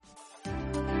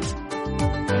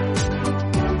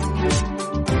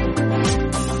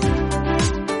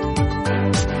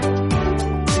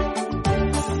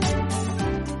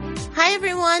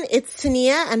it's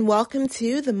Tania, and welcome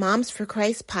to the Moms for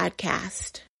Christ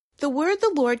podcast. The word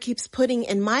the Lord keeps putting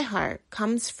in my heart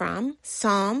comes from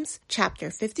Psalms chapter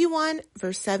 51,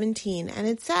 verse 17, and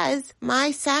it says,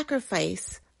 "My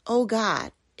sacrifice, O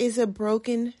God, is a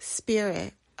broken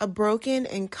spirit, a broken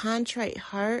and contrite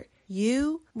heart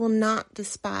you will not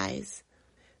despise."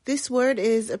 This word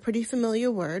is a pretty familiar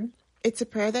word. It's a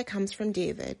prayer that comes from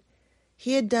David.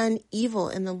 He had done evil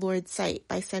in the Lord's sight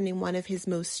by sending one of his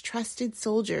most trusted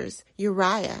soldiers,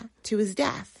 Uriah, to his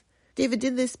death. David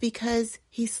did this because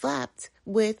he slept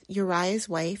with Uriah's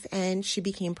wife and she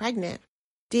became pregnant.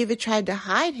 David tried to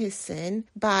hide his sin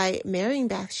by marrying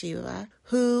Bathsheba,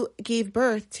 who gave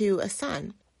birth to a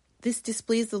son. This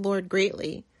displeased the Lord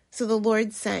greatly, so the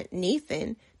Lord sent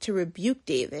Nathan to rebuke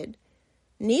David.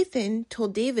 Nathan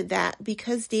told David that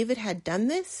because David had done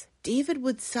this, David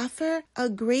would suffer a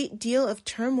great deal of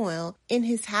turmoil in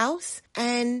his house,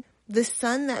 and the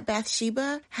son that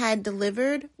Bathsheba had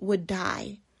delivered would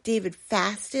die. David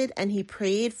fasted and he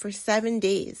prayed for 7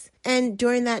 days, and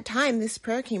during that time, this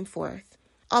prayer came forth.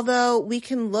 Although we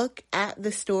can look at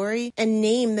the story and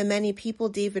name the many people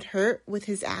David hurt with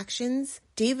his actions,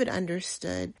 David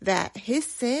understood that his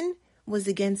sin was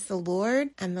against the Lord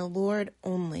and the Lord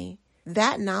only.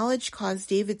 That knowledge caused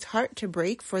David's heart to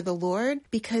break for the Lord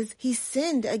because he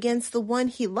sinned against the one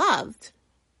he loved.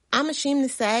 I'm ashamed to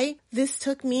say this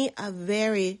took me a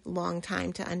very long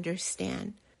time to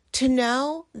understand. To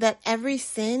know that every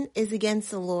sin is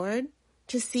against the Lord,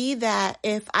 to see that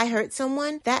if I hurt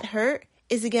someone, that hurt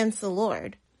is against the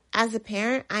Lord. As a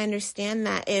parent, I understand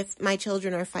that if my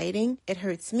children are fighting, it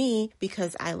hurts me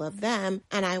because I love them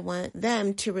and I want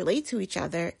them to relate to each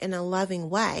other in a loving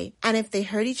way. And if they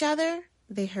hurt each other,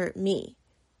 they hurt me.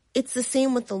 It's the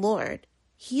same with the Lord.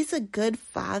 He's a good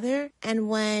father, and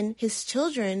when his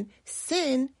children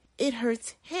sin, it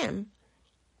hurts him.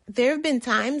 There have been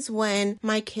times when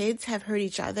my kids have hurt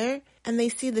each other and they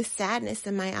see the sadness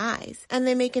in my eyes and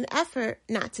they make an effort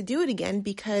not to do it again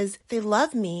because they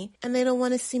love me and they don't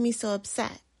want to see me so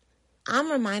upset.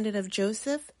 I'm reminded of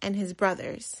Joseph and his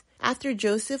brothers. After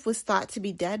Joseph was thought to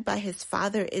be dead by his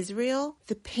father Israel,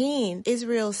 the pain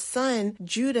Israel's son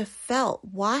Judah felt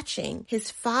watching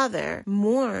his father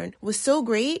mourn was so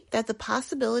great that the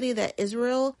possibility that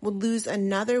Israel would lose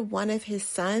another one of his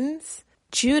sons,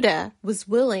 Judah was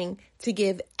willing to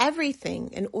give everything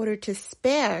in order to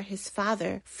spare his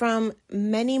father from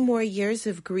many more years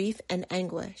of grief and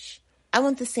anguish. I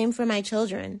want the same for my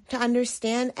children, to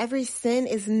understand every sin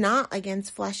is not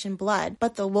against flesh and blood,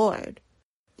 but the Lord.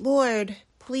 Lord,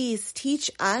 please teach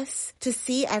us to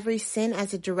see every sin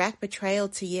as a direct betrayal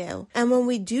to you, and when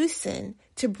we do sin,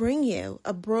 to bring you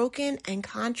a broken and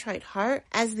contrite heart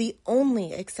as the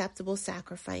only acceptable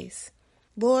sacrifice.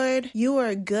 Lord, you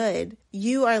are good,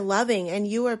 you are loving, and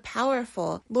you are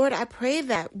powerful. Lord, I pray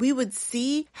that we would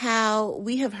see how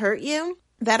we have hurt you,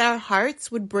 that our hearts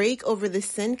would break over the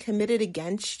sin committed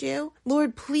against you.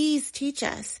 Lord, please teach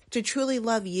us to truly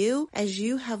love you as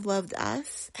you have loved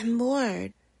us. And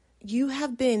Lord, you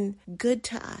have been good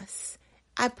to us.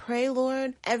 I pray,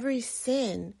 Lord, every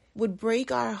sin would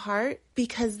break our heart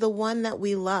because the one that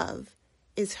we love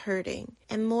is hurting.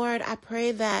 And Lord, I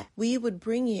pray that we would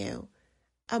bring you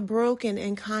a broken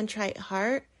and contrite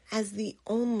heart as the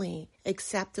only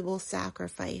acceptable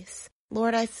sacrifice.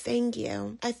 Lord, I thank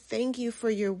you. I thank you for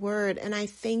your word, and I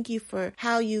thank you for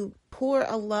how you pour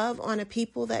a love on a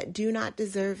people that do not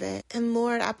deserve it. And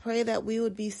Lord, I pray that we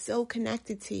would be so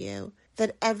connected to you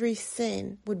that every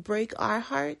sin would break our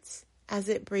hearts as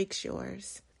it breaks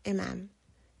yours. Amen.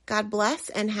 God bless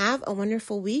and have a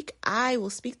wonderful week. I will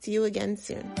speak to you again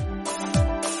soon.